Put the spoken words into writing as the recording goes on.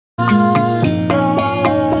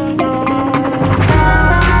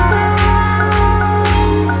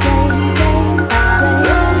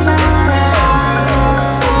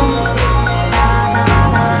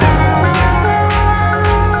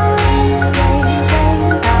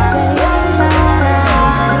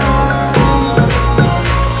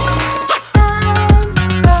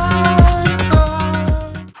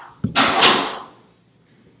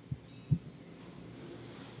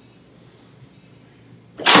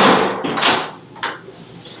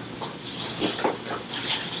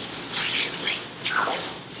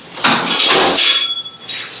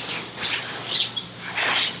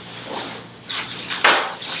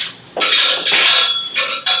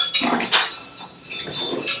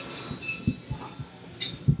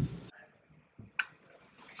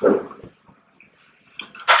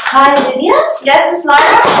Hi, Lydia. Yes, Miss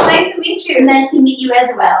Lara. Nice to meet you. Nice to meet you as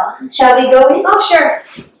well. Shall we go in? Oh, sure.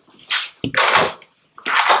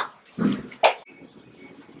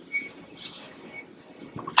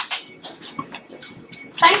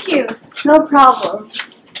 Thank you. No problem.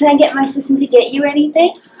 Can I get my assistant to get you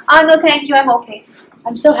anything? No, thank you. I'm okay.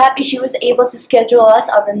 I'm so happy she was able to schedule us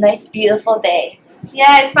on a nice, beautiful day.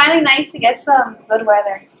 Yeah, it's finally nice to get some good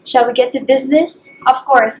weather. Shall we get to business? Of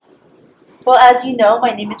course. Well, as you know,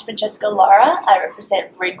 my name is Francesca Lara. I represent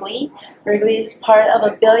Wrigley. Wrigley is part of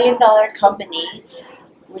a billion-dollar company,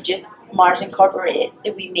 which is Mars Incorporated.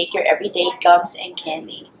 We make your everyday gums and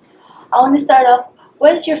candy. I want to start off,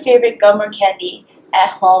 what is your favorite gum or candy at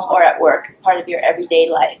home or at work, part of your everyday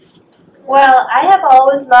life? Well, I have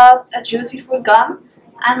always loved a juicy fruit gum,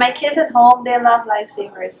 and my kids at home, they love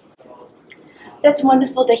Lifesavers. That's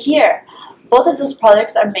wonderful to hear. Both of those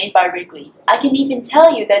products are made by Wrigley. I can even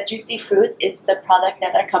tell you that Juicy Fruit is the product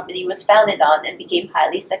that our company was founded on and became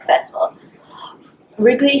highly successful.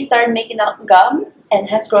 Wrigley started making out gum and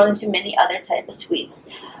has grown into many other types of sweets.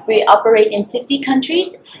 We operate in 50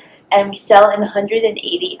 countries and we sell in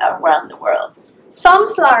 180 around the world. So,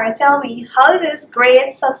 Miss Lara, tell me, how did this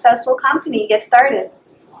great, successful company get started?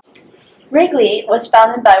 Wrigley was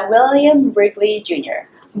founded by William Wrigley Jr.,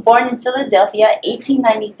 born in Philadelphia,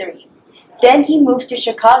 1893. Then he moved to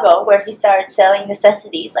Chicago, where he started selling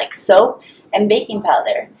necessities like soap and baking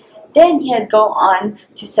powder. Then he had gone on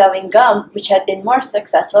to selling gum, which had been more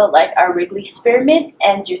successful, like our Wrigley Spearmint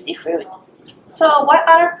and Juicy Fruit. So, what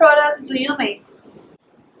other products do you make?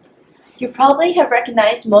 You probably have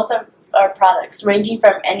recognized most of our products, ranging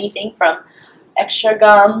from anything from extra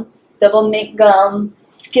gum, double mint gum,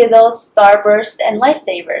 Skittles, Starburst, and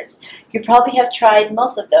Lifesavers. You probably have tried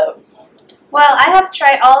most of those. Well, I have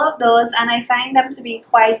tried all of those and I find them to be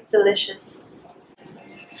quite delicious.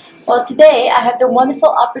 Well, today I have the wonderful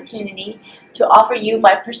opportunity to offer you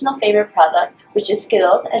my personal favorite product, which is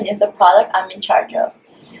Skittles, and is the product I'm in charge of.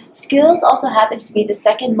 Skittles also happens to be the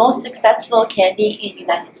second most successful candy in the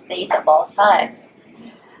United States of all time,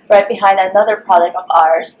 right behind another product of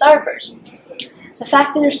ours, Starburst. The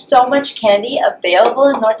fact that there's so much candy available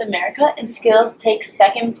in North America and Skittles takes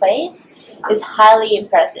second place is highly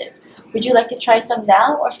impressive. Would you like to try some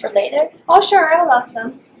now or for later? Oh, sure, I would love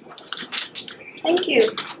some. Thank you.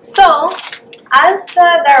 So, as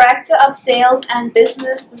the Director of Sales and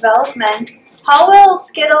Business Development, how will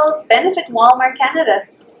Skittles benefit Walmart Canada?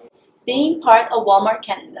 Being part of Walmart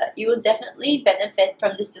Canada, you will definitely benefit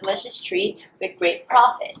from this delicious treat with great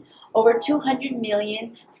profit. Over 200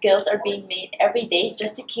 million Skittles are being made every day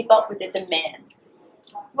just to keep up with the demand.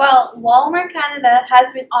 Well, Walmart Canada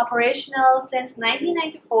has been operational since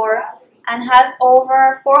 1994 and has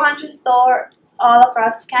over 400 stores all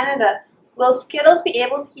across Canada. Will Skittles be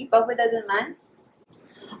able to keep up with the demand?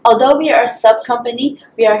 Although we are a sub-company,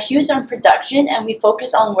 we are huge on production and we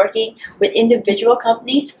focus on working with individual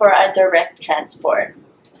companies for our direct transport.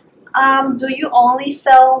 Do you only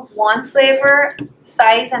sell one flavor,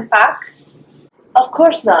 size, and pack? Of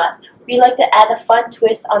course not. We like to add a fun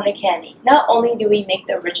twist on the candy. Not only do we make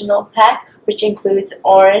the original pack, which includes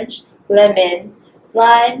orange, lemon,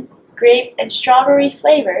 lime, grape, and strawberry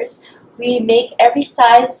flavors, we make every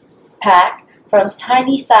size pack from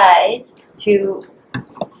tiny size to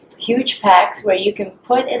huge packs where you can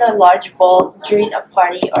put in a large bowl during a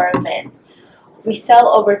party or event. We sell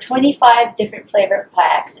over 25 different flavor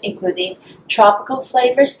packs, including tropical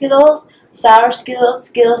flavor Skittles, sour Skittles,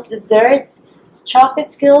 Skittles dessert,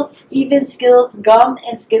 chocolate Skittles, even Skittles gum,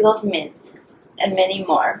 and Skittles mint, and many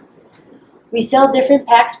more. We sell different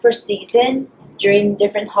packs per season during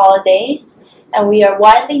different holidays, and we are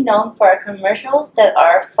widely known for our commercials that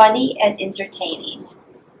are funny and entertaining.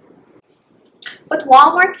 But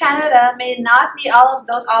Walmart Canada may not meet all of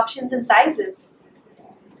those options and sizes.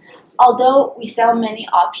 Although we sell many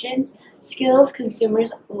options, Skittles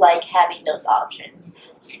consumers like having those options.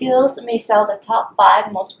 Skittles may sell the top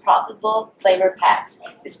 5 most profitable flavor packs,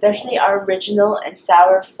 especially our original and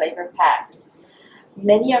sour flavor packs.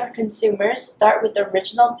 Many of our consumers start with the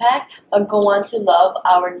original pack but go on to love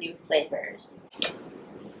our new flavors.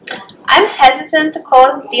 I'm hesitant to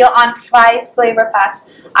close the deal on 5 flavor packs.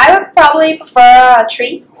 I would probably prefer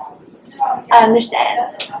 3. I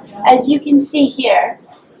understand. As you can see here,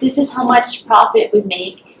 this is how much profit we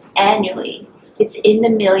make annually. It's in the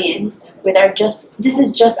millions with this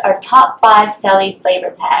is just our top 5 selling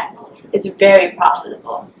flavor packs. It's very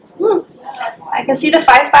profitable. I can see the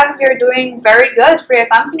 5 packs you're doing very good for your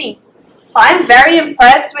company. Well, I'm very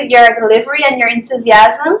impressed with your delivery and your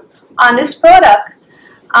enthusiasm on this product.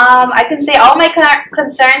 I can say all my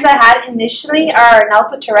concerns I had initially are now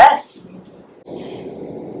put to rest.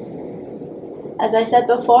 As I said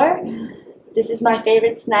before, this is my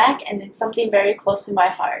favorite snack and it's something very close to my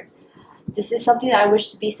heart. This is something I wish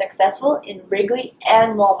to be successful in Wrigley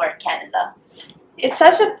and Walmart Canada. It's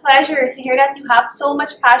such a pleasure to hear that you have so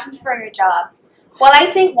much passion for your job. Well, I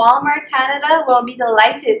think Walmart Canada will be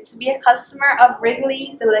delighted to be a customer of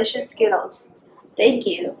Wrigley Delicious Skittles. Thank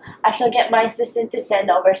you. I shall get my assistant to send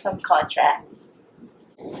over some contracts.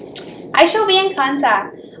 I shall be in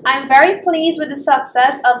contact. I'm very pleased with the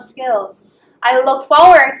success of Skittles. I look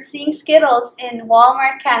forward to seeing Skittles in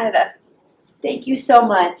Walmart Canada. Thank you so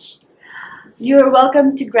much. You are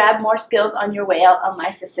welcome to grab more Skittles on your way out on my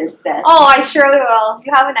assistant's desk. Oh, I surely will.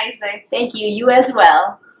 You have a nice day. Thank you. You as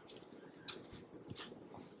well.